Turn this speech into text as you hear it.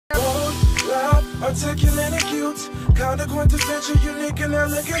Articulate and cute, kinda quintessential, unique and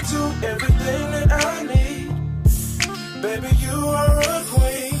elegant too. Everything that I need, baby, you are a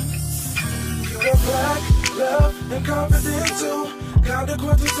queen. You are black, love, and confident too. Kinda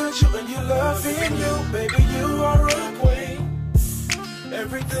quintessential, and you love in you, baby, you are a queen.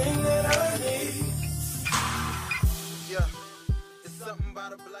 Everything that I need. Yeah, it's something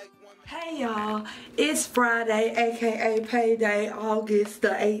about a black woman. Hey y'all, it's Friday, aka payday, August the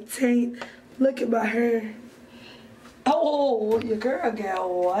 18th. Look at my hair. Oh, your girl got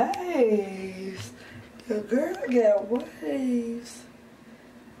waves. Your girl got waves.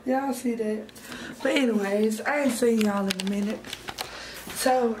 Y'all see that? But anyways, I ain't seen y'all in a minute.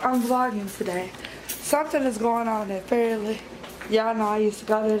 So, I'm vlogging today. Something is going on at Fairley. Y'all know I used to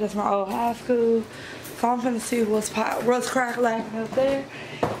go there. That's my old high school. So I'm finna see what's crack-lacking up there.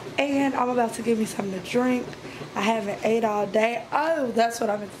 And I'm about to give me something to drink. I haven't ate all day. Oh, that's what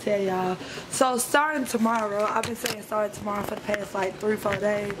I meant to tell y'all. So starting tomorrow, I've been saying starting tomorrow for the past like 3-4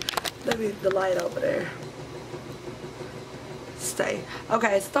 days. Let me the light over there. Stay.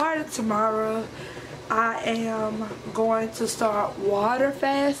 Okay, starting tomorrow, I am going to start water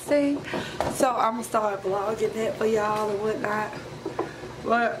fasting. So I'm gonna start vlogging that for y'all and whatnot.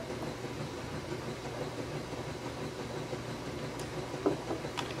 But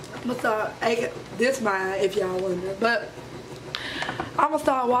I'm gonna start, this mine if y'all wonder, but I'm gonna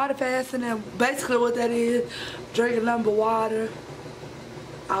start water fasting, and basically what that is, drinking nothing but water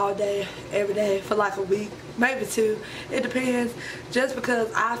all day, every day for like a week, maybe 2. It depends, just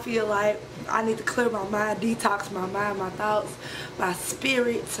because I feel like I need to clear my mind, detox my mind, my thoughts, my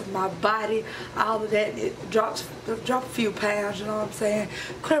spirit, my body, all of that. It drop a few pounds, you know what I'm saying?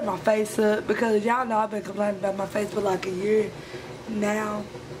 Clear my face up, because y'all know I've been complaining about my face for like a year now.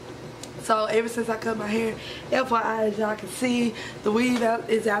 So ever since I cut my hair, FYI, as y'all can see, the weave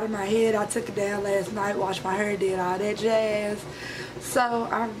is out of my head. I took it down last night, washed my hair, did all that jazz. So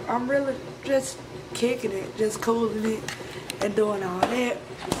I'm really just kicking it, just cooling it and doing all that.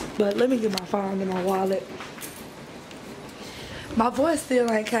 But let me get my phone in my wallet. My voice still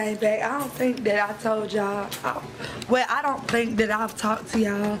ain't came back. I don't think that I told y'all. Well, I don't think that I've talked to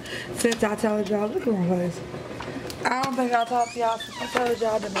y'all since I told y'all. Look at my face. I don't think I talked to y'all since I told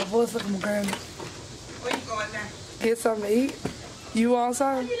y'all that my voice looking grandma. Where you going now? Get something to eat. You want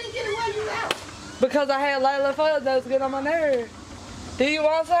some? You didn't get it while you out. Because I had Layla Fuzz that was getting on my nerves. Do you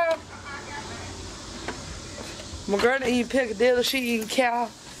want some? My girl eating Piccadilly. She eating cow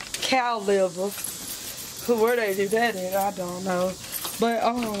liver. Where they do that in, I don't know. But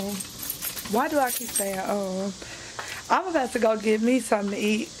why do I keep saying I'm about to go get me something to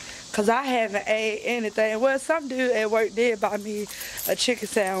eat. Cause I haven't ate anything. Well, some dude at work did buy me a chicken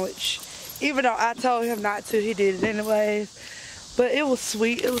sandwich. Even though I told him not to, he did it anyways. But it was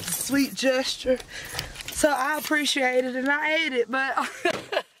sweet. It was a sweet gesture. So I appreciated it and I ate it. But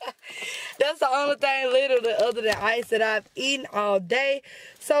that's the only thing literally other than ice that I've eaten all day.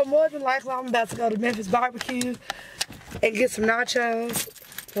 So more than likely I'm about to go to Memphis barbecue and get some nachos.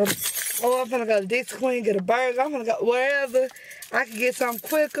 Or I'm gonna go to Dixie Queen, get a burger. I'm gonna go wherever I can get something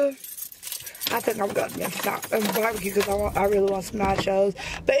quicker. I think I'm gonna go to Memphis barbecue because I really want some nachos.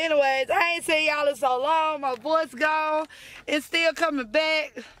 But anyways, I ain't seen y'all in so long. My voice gone. It's still coming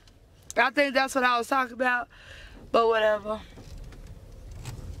back. I think that's what I was talking about. But whatever.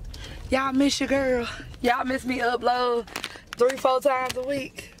 Y'all miss your girl. Y'all miss me upload 3-4 times a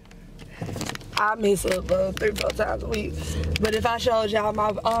week. I miss upload 3-4 times a week. But if I showed y'all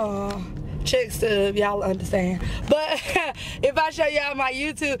my check stub, y'all understand. But if I show y'all my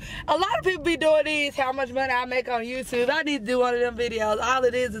YouTube, a lot of people be doing these, how much money I make on YouTube. I need to do one of them videos. All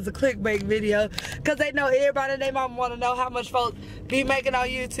it is a clickbait video, because they know everybody and their mama want to know how much folks be making on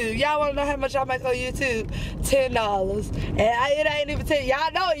YouTube. Y'all want to know how much I make on YouTube? $10. And it ain't even 10.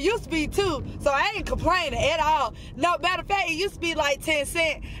 Y'all know it used to be 2, so I ain't complaining at all. No, matter of fact, it used to be like 10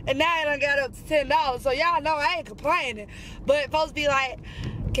 cents, and now it done got up to $10. So y'all know I ain't complaining. But folks be like,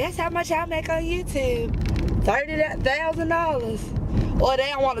 guess how much I make on YouTube? $30,000. Or they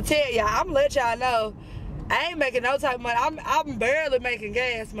don't want to tell y'all. I'm gonna let y'all know. I ain't making no type of money. I'm barely making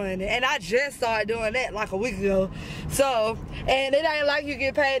gas money. And I just started doing that like a week ago. So, and it ain't like you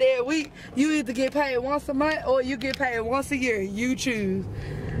get paid every week. You either get paid once a month or you get paid once a year. You choose.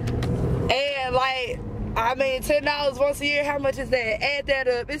 And like, I mean, $10 once a year, how much is that? Add that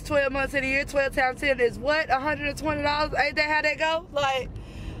up. It's 12 months in a year. 12 times 10 is what? $120? Ain't that how that go? Like,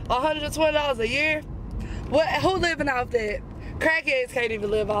 $120 a year? What? Who living off that? Crackheads can't even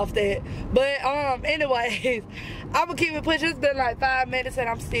live off that. But anyways, I'm gonna keep it pushing. It's been like 5 minutes and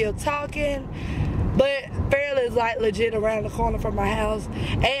I'm still talking. But Fairly is like legit around the corner from my house.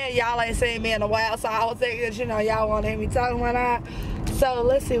 And y'all ain't seen me in a while, so I was thinking, you know, y'all want to hear me talking one night. So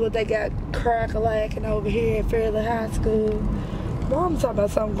let's see what they got crack-a-lacking over here at Fairly High School. Mom talking about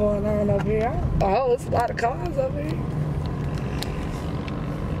something going on over here. Oh, it's a lot of cars over here.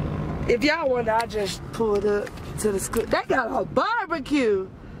 If y'all wonder, I just pulled up to the school. They got a barbecue.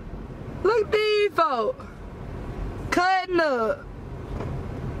 Look at these folk. Cutting up.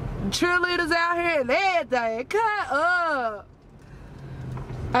 Cheerleaders out here and everything. Cut up.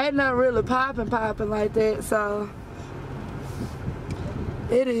 Ain't nothing really popping like that, so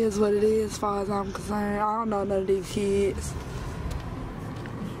it is what it is as far as I'm concerned. I don't know none of these kids.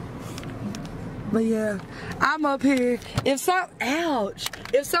 But yeah, I'm up here. If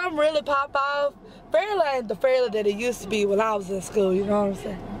something really pop off, Fairly ain't the Fairly that it used to be when I was in school, you know what I'm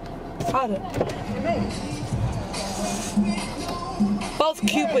saying? Hold up. Folks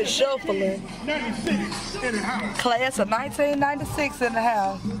Cupid shuffling. 96 in the house. Class of 1996 in the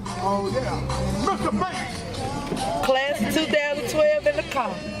house. Oh yeah. Mr. Banks. Class of 2012 in the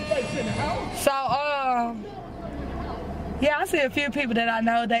car. So, yeah, I see a few people that I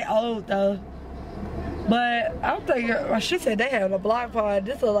know, they old though. But I'm thinking, well, she said they having a block party.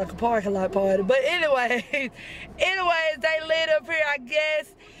 This looks like a parking lot party. But anyways, they lit up here, I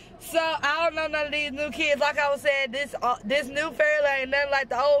guess. So I don't know none of these new kids. Like I was saying, this new Fairly ain't nothing like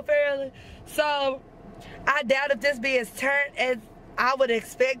the old Fairly. So I doubt if this be as turned as I would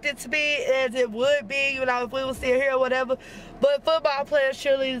expect it to be, as it would be, you know, if we were still here or whatever. But football players,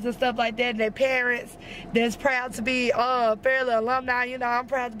 cheerleaders and stuff like that, and their parents that's proud to be Fairly alumni. You know, I'm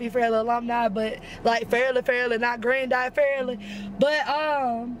proud to be Fairly alumni, but like Fairly, not Green Dye Fairly. But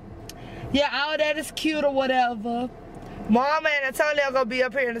yeah, all that is cute or whatever. Mama and Antonio are gonna be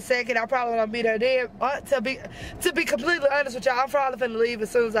up here in a second. I probably gonna be there then. To be completely honest with y'all, I'm probably finna leave as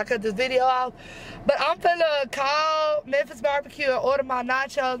soon as I cut this video off. But I'm finna call Memphis Barbecue and order my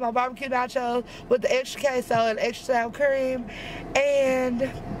nachos, my barbecue nachos with the extra queso and extra sour cream.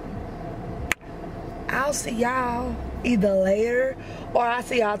 And I'll see y'all either later or I'll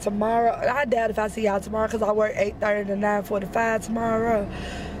see y'all tomorrow. I doubt if I see y'all tomorrow because I work 8:30 to 9:45 tomorrow.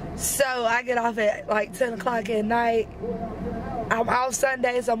 So I get off at like 10 o'clock at night. I'm off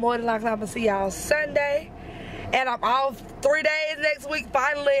Sunday, so more than likely I'm gonna see y'all Sunday. And I'm off 3 days next week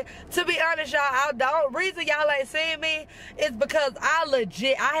finally. To be honest, y'all, the reason y'all ain't seeing me is because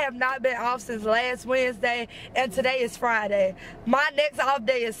I have not been off since last Wednesday, and today is Friday. My next off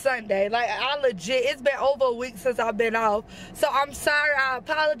day is Sunday. Like, it's been over a week since I've been off. So I'm sorry, I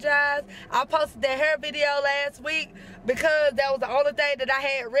apologize. I posted that hair video last week because that was the only thing that I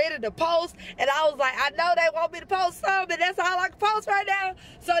had ready to post, and I was like, I know they want me to post something, that's all I can post right now.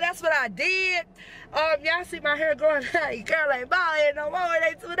 So that's what I did. Y'all see my hair growing out. Your girl ain't balding no more.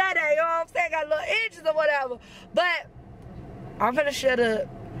 They do that, you know what I'm saying? Got little inches or whatever. But I'm gonna shut up.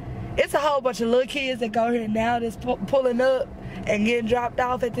 It's a whole bunch of little kids that go here now that's pulling up and getting dropped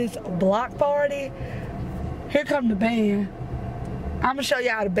off at this block party. Here come the band. I'm gonna show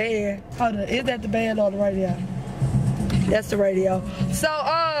y'all the band. Hold on, is that the band or the radio? That's the radio. So,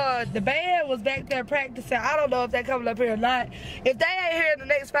 the band was back there practicing. I don't know if they're coming up here or not. If they ain't here in the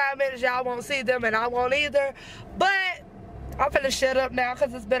next 5 minutes, y'all won't see them and I won't either. But I'm finna shut up now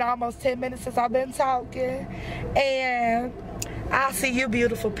because it's been almost 10 minutes since I've been talking. And I'll see you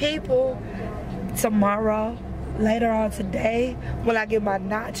beautiful people tomorrow, later on today, when I get my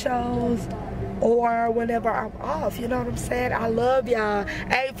nachos. Or whenever I'm off, you know what I'm saying? I love y'all.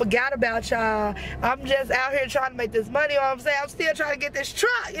 I ain't forgot about y'all. I'm just out here trying to make this money, you know what I'm saying? I'm still trying to get this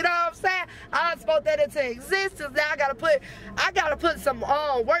truck, you know what I'm saying? I spoke that into existence. Now I gotta put some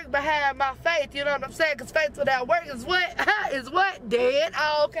work behind my faith, you know what I'm saying? Because faith without work is what? Is what? Dead.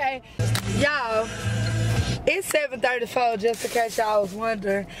 Oh, okay. Y'all, it's 7:34, just in case y'all was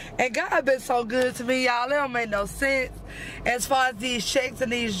wondering. And God been so good to me, y'all. It don't make no sense. As far as these checks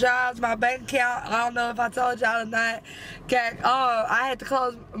and these jobs, my bank account, I don't know if I told y'all or not, I had to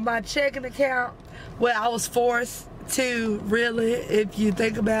close my checking account. Well, I was forced to, really, if you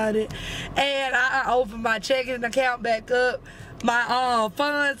think about it. And I opened my checking account back up. My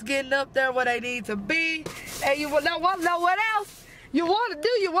funds getting up there where they need to be. And you want to know what else? You want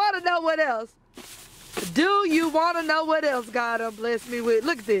to know what else? Do you want to know what else God done blessed me with?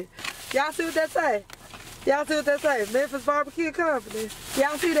 Look at this. Y'all see what that say? Y'all see what that say? Memphis Barbecue Company.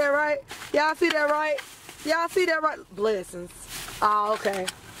 Y'all see that right? Y'all see that right? Y'all see that right? Blessings. Oh, okay.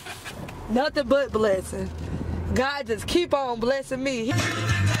 Nothing but blessing. God just keep on blessing me.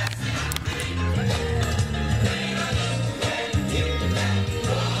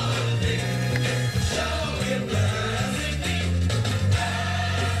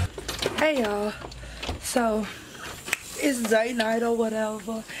 Hey y'all. So it's date night or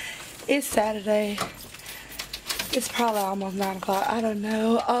whatever. It's Saturday. It's probably almost 9 o'clock. I don't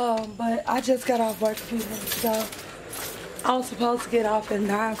know. But I just got off work a few minutes ago. I was supposed to get off at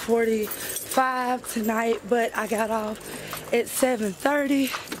 9:45 tonight, but I got off at 7:30.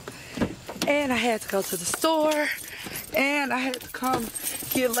 And I had to go to the store. And I had to come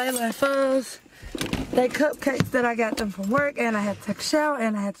get Layla and Fuzz they cupcakes that I got them from work. And I had to take a shower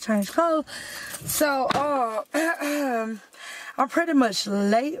and I had to change clothes. So, I'm pretty much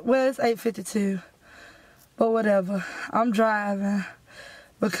late. Well, it's 8:52. But whatever. I'm driving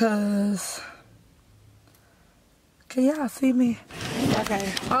because... Can y'all see me?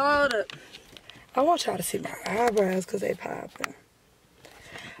 Okay, hold up. I want y'all to see my eyebrows because they popping.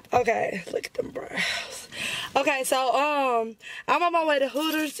 Okay, look at them brows. Okay, so, I'm on my way to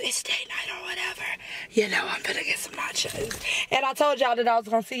Hooters. It's date night or whatever. You know, I'm gonna get some nachos. And I told y'all that I was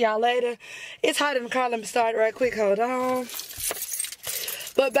gonna see y'all later. It's hot in the car. Let me start right quick. Hold on.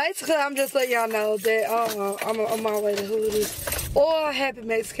 But basically, I'm just letting y'all know that I'm on my way to Hooters or Happy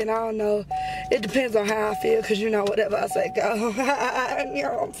Mexican. I don't know. It depends on how I feel, because you know, whatever I say, go. You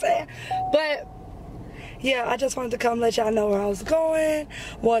know what I'm saying? But, yeah, I just wanted to come let y'all know where I was going.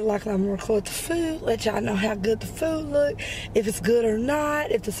 More likely, I'm going to record the food, let y'all know how good the food look, if it's good or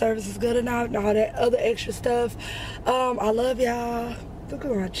not, if the service is good or not, and all that other extra stuff. I love y'all. Look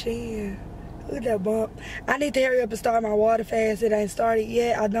at my chin. Look at that bump. I need to hurry up and start my water fast. It ain't started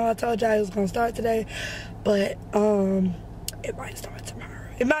yet. I know I told y'all it was going to start today, but it might start tomorrow.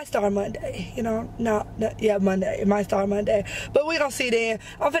 It might start Monday, you know. No, yeah, Monday. It might start Monday. But we're going to see then.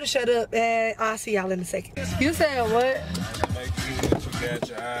 I'm finna shut up and I'll see y'all in a second. You said what? Make sure that you got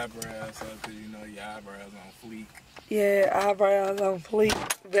your eyebrows up because you know your eyebrows on fleek. Yeah, eyebrows on fleek.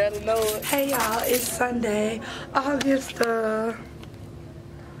 Better know it. Hey y'all, it's Sunday, August I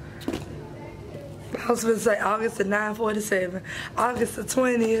was going to say August the 9:47. August the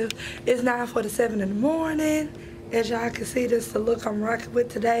 20th. It's 9:47 in the morning. As y'all can see, this is the look I'm rocking with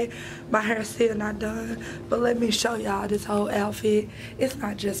today. My hair's still not done. But let me show y'all this whole outfit. It's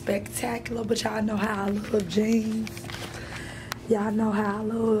not just spectacular, but y'all know how I love jeans. Y'all know how I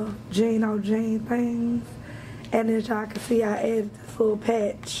love jean on jean things. And as y'all can see, I added this little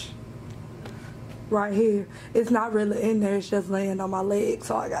patch right here. It's not really in there. It's just laying on my leg,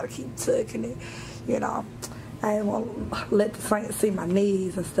 so I got to keep tucking it. You know, I didn't want to let the saints see my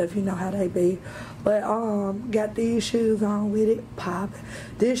knees and stuff. You know how they be. But got these shoes on with it, popping.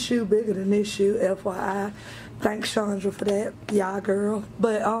 This shoe bigger than this shoe, FYI. Thanks Jaundra for that, y'all girl.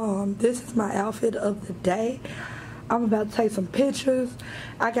 But this is my outfit of the day. I'm about to take some pictures.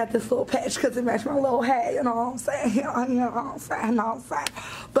 I got this little patch because it matched my little hat. You know what I'm saying? You know what I'm saying? You know what I'm saying?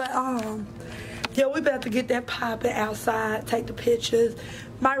 But yeah, we about to get that popping outside, take the pictures.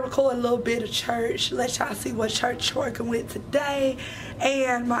 Might record a little bit of church, let y'all see what church working with today.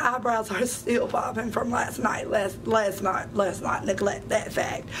 And my eyebrows are still popping from last night. Let's not neglect that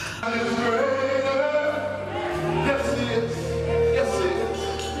fact. Yes, it is. Yes, it is.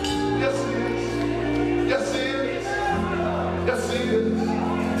 Yes, it is. Yes, it is. Yes, it is.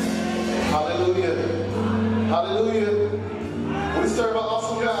 Hallelujah. Hallelujah. We serve an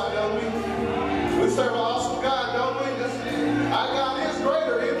awesome God, don't we? We serve an awesome God, don't we? Yes, it is. Our God is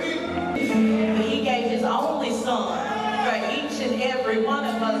greater, isn't he? He gave his only son for each and every one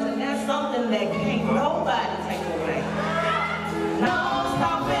of us, and that's something that can't nobody take away. No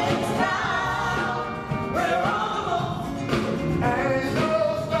stopping now. We're on the move. Ain't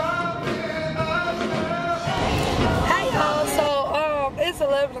no stopping us now. Hey y'all, so it's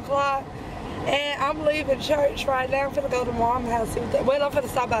 11 o'clock and I'm leaving church right now. I'm finna go to Mom's house. Well, I'm finna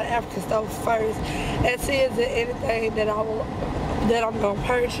stop by the African store first and see if there's anything that I'm gonna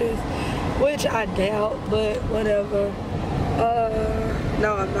purchase, which I doubt, but whatever.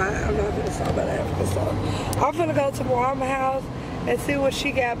 No, I'm not finna stop by the African store. I'm finna go to Mom's house and see what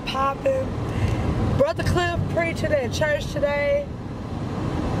she got popping. Brother Cliff preaching at church today.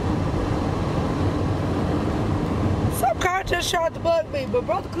 Some car just tried to bug me, but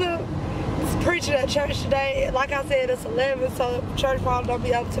Brother Cliff is preaching at church today. Like I said, it's 11, so church probably don't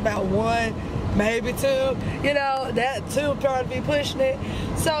be up to about 1, maybe 2. You know, that 2 probably be pushing it.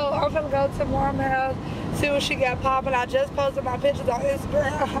 So I'm gonna go to Mom's house, see what she got popping. I just posted my pictures on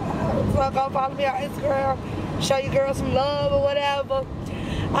Instagram. So go follow me on Instagram, show you girls some love or whatever.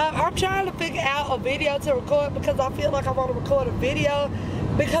 I'm trying to figure out a video to record because I feel like I want to record a video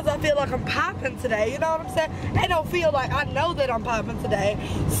because I feel like I'm popping today. You know what I'm saying? I don't feel like I know that I'm popping today.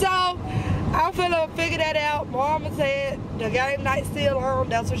 So I'm finna figure that out. Mama said the game night's still on.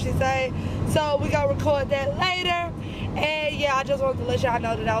 That's what she said. So we gonna record that later. And yeah, I just wanted to let y'all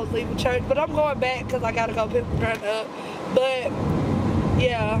know that I was leaving church. But I'm going back because I got to go pick my friend up. But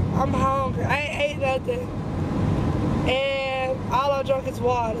yeah, I'm hungry. I ain't ate nothing. And all I drunk is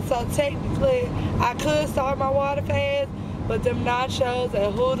water. So technically, I could start my water fast. But them nachos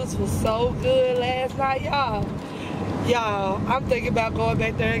at Hooters was so good last night, y'all. Y'all, I'm thinking about going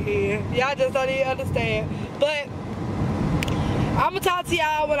back there again. Y'all just don't even understand. But I'm going to talk to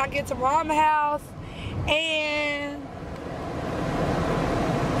y'all when I get to Mama's house. And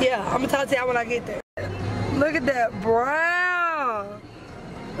yeah, I'm going to talk to y'all when I get there. Look at that brown.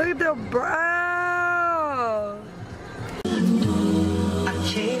 Look at that brown. I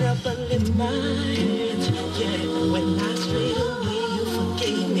can't help but lift my hands, yeah. When I strayed away, you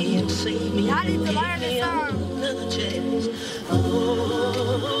forgave me and saved me. I need to learn this song. Another chance.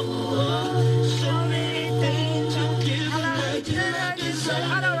 Oh, so many things you give me, I deserve. I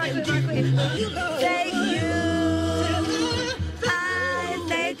know right quick. Thank you. I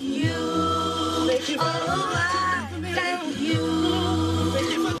thank you. Oh, I thank you.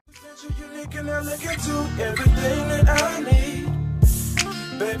 You're unique and elegant to everything that I need.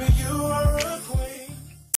 Baby, you are a